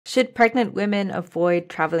Should pregnant women avoid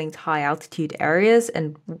traveling to high altitude areas?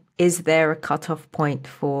 And is there a cutoff point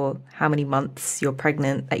for how many months you're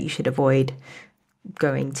pregnant that you should avoid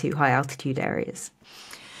going to high altitude areas?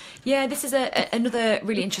 Yeah, this is another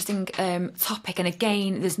really interesting topic. And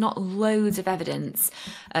again, there's not loads of evidence,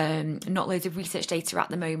 not loads of research data at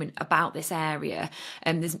the moment about this area.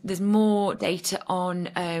 There's more data on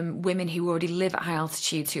women who already live at high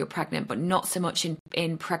altitudes who are pregnant, but not so much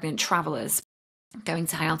in pregnant travellers going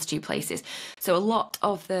to high altitude places. So a lot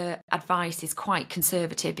of the advice is quite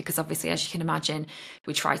conservative because obviously, as you can imagine,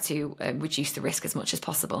 we try to reduce the risk as much as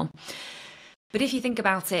possible. But if you think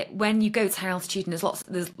about it, when you go to high altitude and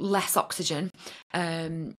there's less oxygen,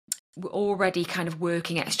 we're already kind of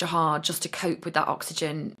working extra hard just to cope with that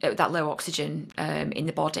oxygen, that low oxygen in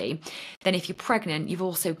the body. Then if you're pregnant, you've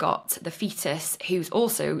also got the fetus who's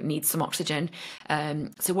also needs some oxygen.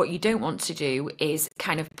 So what you don't want to do is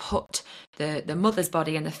kind of put the mother's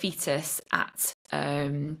body and the fetus at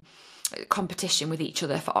competition with each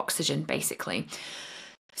other for oxygen, basically.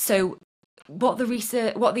 So what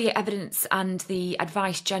the evidence and the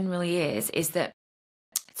advice generally is that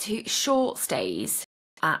short stays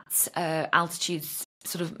at altitudes,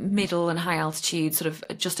 sort of middle and high altitude, sort of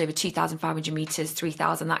just over 2,500 meters,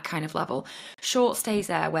 3,000, that kind of level. Short stays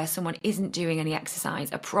there where someone isn't doing any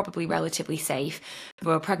exercise are probably relatively safe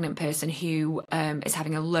for a pregnant person who is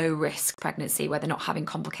having a low risk pregnancy, where they're not having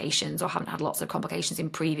complications or haven't had lots of complications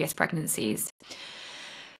in previous pregnancies.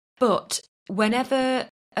 But whenever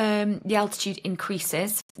the altitude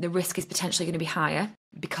increases, the risk is potentially going to be higher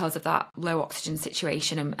because of that low oxygen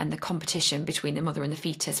situation and the competition between the mother and the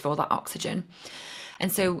fetus for all that oxygen.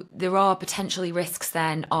 And so there are potentially risks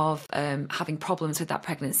then of having problems with that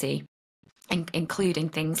pregnancy, including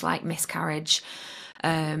things like miscarriage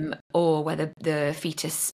or whether the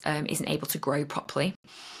fetus isn't able to grow properly.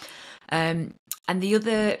 And the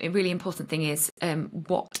other really important thing is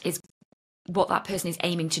what that person is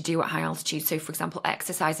aiming to do at high altitude. So, for example,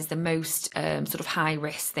 exercise is the most sort of high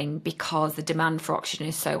risk thing because the demand for oxygen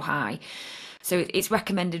is so high. So it's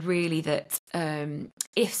recommended really that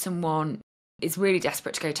if someone is really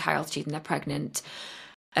desperate to go to high altitude and they're pregnant,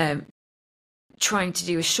 trying to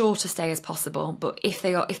do as short a stay as possible. But if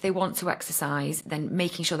they want to exercise, then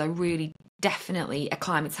making sure they're really definitely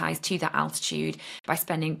acclimatized to that altitude by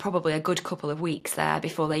spending probably a good couple of weeks there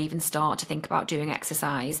before they even start to think about doing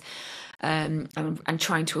exercise. And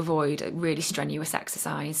trying to avoid really strenuous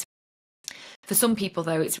exercise. For some people,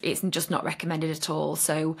 though, it's just not recommended at all.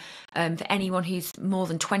 So for anyone who's more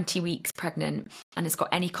than 20 weeks pregnant and has got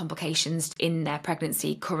any complications in their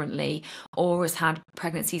pregnancy currently, or has had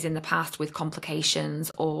pregnancies in the past with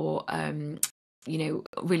complications or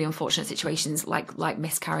really unfortunate situations like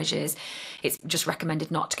miscarriages, it's just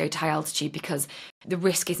recommended not to go to high altitude because the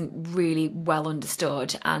risk isn't really well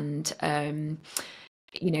understood, and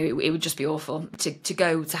it would just be awful to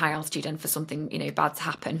go to high altitude and for something, bad to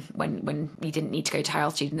happen when you didn't need to go to high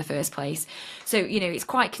altitude in the first place. So, it's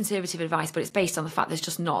quite conservative advice, but it's based on the fact there's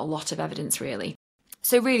just not a lot of evidence really.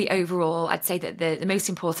 So really overall, I'd say that the most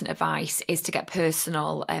important advice is to get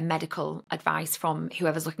personal medical advice from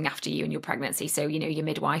whoever's looking after you in your pregnancy. So, your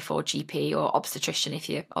midwife or GP or obstetrician if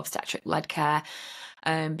you're obstetric-led care.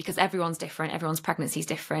 Because everyone's different, everyone's pregnancy is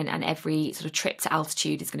different, and every sort of trip to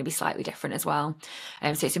altitude is going to be slightly different as well.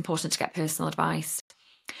 So it's important to get personal advice.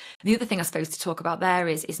 The other thing I suppose to talk about there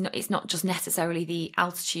is it's not just necessarily the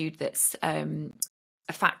altitude that's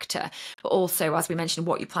a factor, but also, as we mentioned,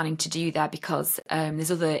 what you're planning to do there, because there's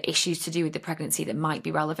other issues to do with the pregnancy that might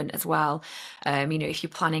be relevant as well. If you're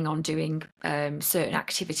planning on doing certain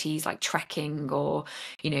activities like trekking or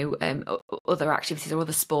other activities or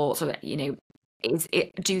other sports, or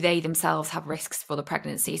do they themselves have risks for the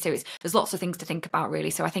pregnancy? So there's lots of things to think about really.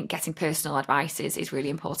 So I think getting personal advice is really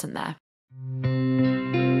important there.